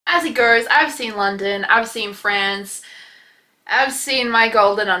As it goes, I've seen London, I've seen France, I've seen my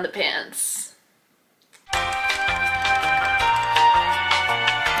golden underpants.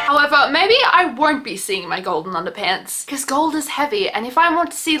 However, maybe I won't be seeing my golden underpants because gold is heavy, and if I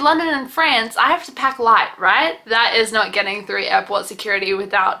want to see London and France, I have to pack light, right? That is not getting through airport security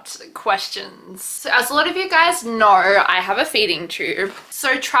without questions. So as a lot of you guys know, I have a feeding tube.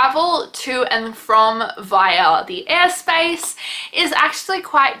 So travel to and from via the airspace is actually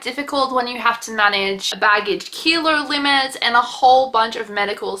quite difficult when you have to manage a baggage kilo limit and a whole bunch of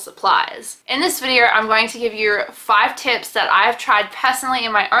medical supplies. In this video, I'm going to give you 5 tips that I've tried personally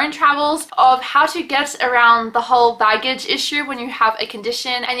in my own travels of how to get around the whole baggage issue when you have a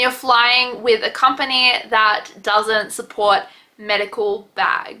condition and you're flying with a company that doesn't support medical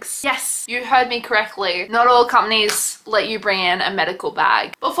bags. Yes, you heard me correctly. Not all companies let you bring in a medical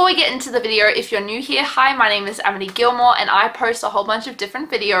bag. Before we get into the video, if you're new here, hi, my name is Amity and I post a whole bunch of different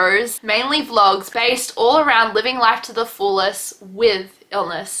videos, mainly vlogs, based all around living life to the fullest with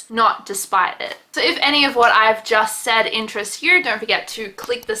illness, not despite it. So if any of what I've just said interests you, don't forget to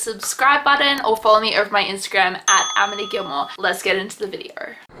click the subscribe button or follow me over my Instagram at Amity Gilmore. Let's get into the video.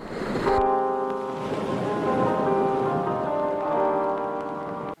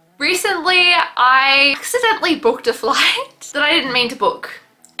 Recently, I accidentally booked a flight that I didn't mean to book.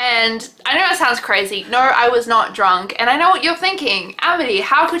 And I know it sounds crazy. No, I was not drunk. And I know what you're thinking. Amity,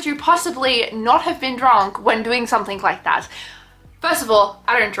 how could you possibly not have been drunk when doing something like that? First of all,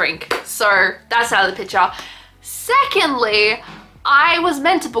 I don't drink, so that's out of the picture. Secondly, I was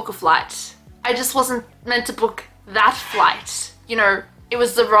meant to book a flight. I just wasn't meant to book that flight. You know, it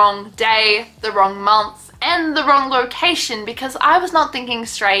was the wrong day, the wrong month, and the wrong location because I was not thinking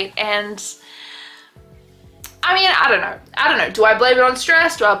straight. And I mean, I don't know. Do I blame it on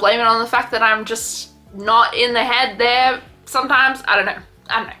stress? Do I blame it on the fact that I'm just not in the head there sometimes? I don't know.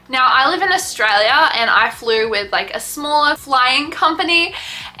 Now, I live in Australia and I flew with like a smaller flying company,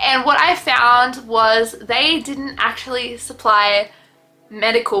 and what I found was they didn't actually supply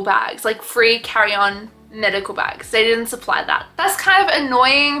medical bags, like free carry-on medical bags. They didn't supply that. That's kind of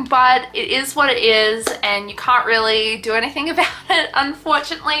annoying, but it is what it is and you can't really do anything about it,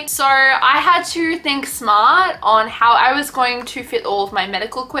 unfortunately. So I had to think smart on how I was going to fit all of my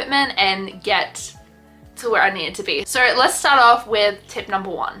medical equipment and get to where I needed to be. So let's start off with tip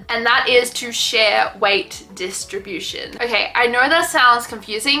number 1, and that is to share weight distribution. Okay, I know that sounds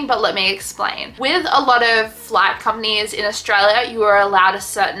confusing, but let me explain. With a lot of flight companies in Australia, you are allowed a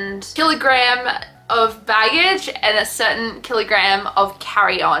certain kilogram of baggage and a certain kilogram of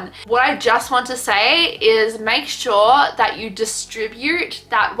carry-on. What I just want to say is make sure that you distribute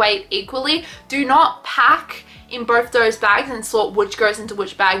that weight equally. Do not pack in both those bags and sort which goes into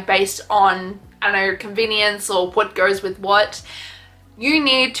which bag based on, I don't know, convenience or what goes with what. You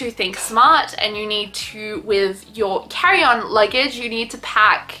need to think smart, and you need to, with your carry-on luggage, you need to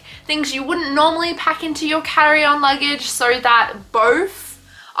pack things you wouldn't normally pack into your carry-on luggage so that both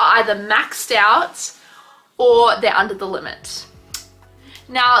are either maxed out or they're under the limit.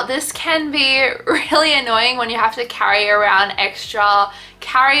 Now, this can be really annoying when you have to carry around extra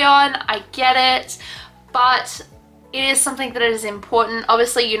carry-on. I get it, but it is something that is important.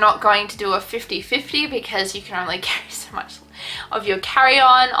 Obviously, you're not going to do a 50-50 because you can only carry so much of your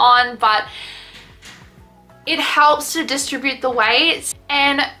carry-on on, but it helps to distribute the weight.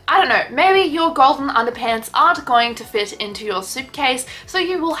 And I don't know, maybe your golden underpants aren't going to fit into your suitcase, so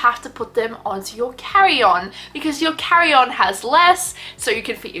you will have to put them onto your carry-on because your carry-on has less, so you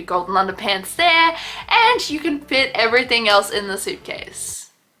can fit your golden underpants there and you can fit everything else in the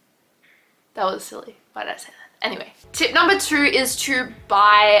suitcase. That was silly. Why did I say that? Anyway, tip number 2 is to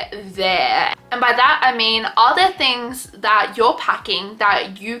buy there. And by that I mean, are there things that you're packing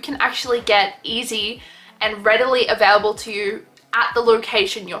that you can actually get easy and readily available to you at the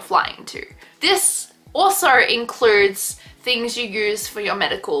location you're flying to? This also includes things you use for your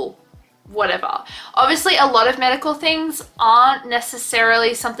medical whatever. Obviously, a lot of medical things aren't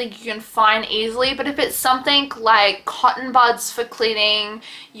necessarily something you can find easily, but if it's something like cotton buds for cleaning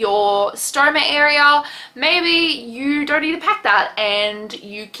your stoma area, maybe you don't need to pack that and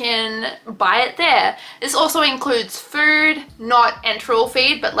you can buy it there. This also includes food, not enteral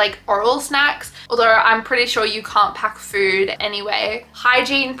feed, but like oral snacks, although I'm pretty sure you can't pack food anyway.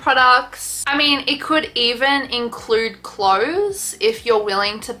 Hygiene products. I mean, it could even include clothes if you're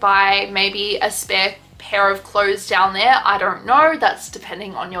willing to buy maybe a spare pair of clothes down there. I don't know, that's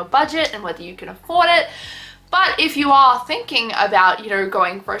depending on your budget and whether you can afford it. But if you are thinking about, you know,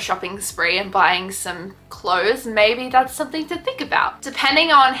 going for a shopping spree and buying some clothes, maybe that's something to think about.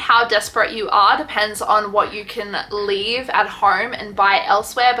 Depending on how desperate you are, depends on what you can leave at home and buy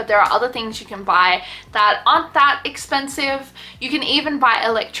elsewhere, but there are other things you can buy that aren't that expensive. You can even buy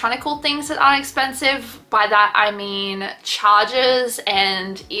electronical things that aren't expensive. By that I mean chargers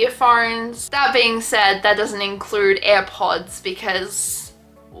and earphones. That being said, that doesn't include AirPods, because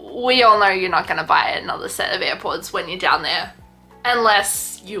we all know you're not going to buy another set of AirPods when you're down there.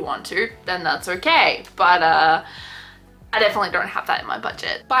 Unless you want to, then that's okay. But I definitely don't have that in my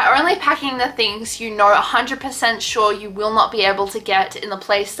budget. By only packing the things you know 100% sure you will not be able to get in the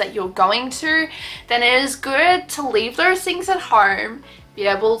place that you're going to, then it is good to leave those things at home, be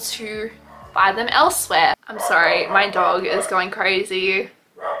able to buy them elsewhere. I'm sorry, my dog is going crazy.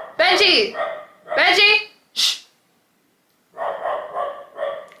 Benji! Benji! Shh!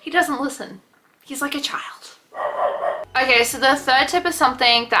 He doesn't listen. He's like a child. Okay, so the third tip is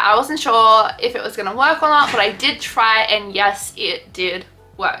something that I wasn't sure if it was gonna work or not, but I did try, and yes, it did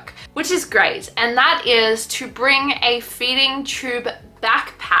work, which is great. And that is to bring a feeding tube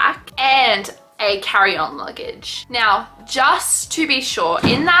backpack and a carry-on luggage. Now, just to be sure,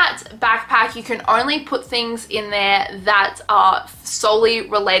 in that backpack you can only put things in there that are solely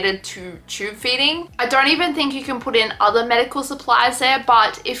related to tube feeding. I don't even think you can put in other medical supplies there,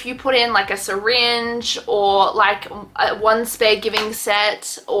 but if you put in like a syringe or like one spare giving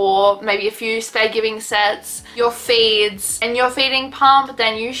set or maybe a few spare giving sets, your feeds and your feeding pump,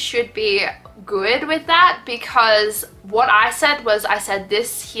 then you should be good with that. Because what I said was, I said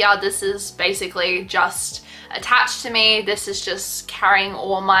this here, this is basically just attached to me, this is just carrying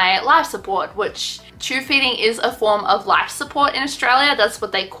all my life support, which tube feeding is a form of life support in Australia, that's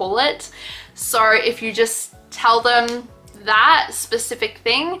what they call it. So if you just tell them that specific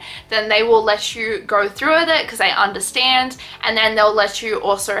thing, then they will let you go through with it because they understand, and then they'll let you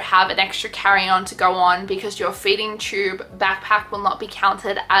also have an extra carry-on to go on, because your feeding tube backpack will not be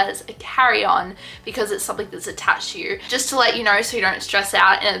counted as a carry-on because it's something that's attached to you. Just to let you know so you don't stress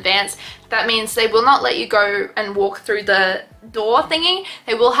out in advance, that means they will not let you go and walk through the door thingy.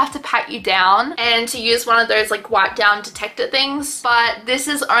 They will have to pat you down and to use one of those like wipe down detector things, but this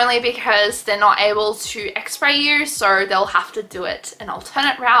is only because they're not able to x-ray you, so they'll have to do it an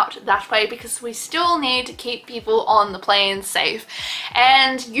alternate route that way, because we still need to keep people on the plane safe.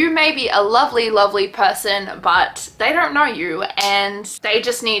 And you may be a lovely person, but they don't know you and they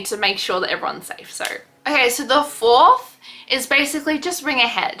just need to make sure that everyone's safe. So okay, so the fourth is basically just ring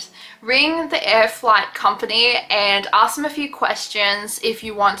ahead. Ring the air flight company and ask them a few questions if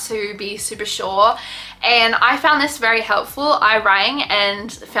you want to be super sure. And I found this very helpful. I rang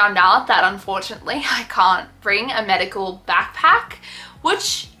and found out that unfortunately I can't bring a medical backpack,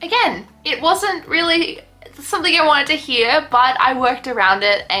 which again, it wasn't really something I wanted to hear, but I worked around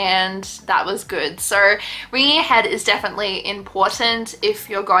it and that was good. So ringing ahead is definitely important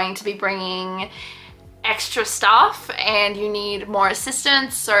if you're going to be bringing extra stuff and you need more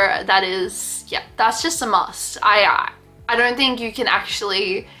assistance. So that is, yeah, that's just a must. I don't think you can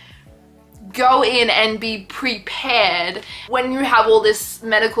actually go in and be prepared when you have all this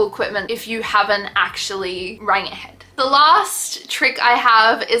medical equipment if you haven't actually rang ahead. The last trick I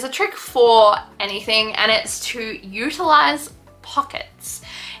have is a trick for anything, and it's to utilize pockets.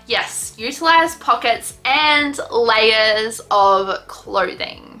 Yes, utilize pockets and layers of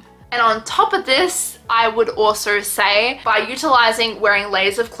clothing. And on top of this, I would also say by utilizing wearing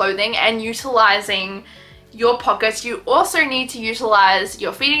layers of clothing and utilizing your pockets, you also need to utilize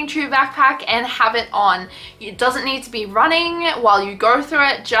your feeding tube backpack and have it on. It doesn't need to be running while you go through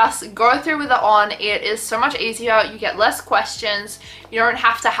it, just go through with it on. It is so much easier, you get less questions, you don't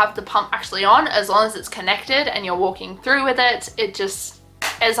have to have the pump actually on as long as it's connected and you're walking through with it. It just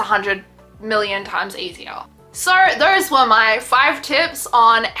is 100 million times easier. So those were my 5 tips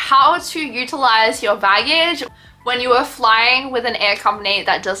on how to utilize your baggage when you are flying with an air company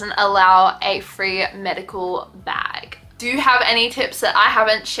that doesn't allow a free medical bag. Do you have any tips that I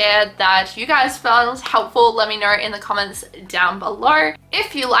haven't shared that you guys found helpful? Let me know in the comments down below.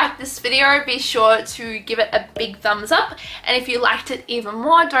 If you liked this video, be sure to give it a big thumbs up. And if you liked it even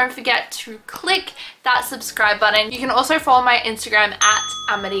more, don't forget to click that subscribe button. You can also follow my Instagram at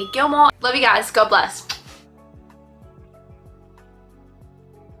Amity Gilmore. Love you guys. God bless.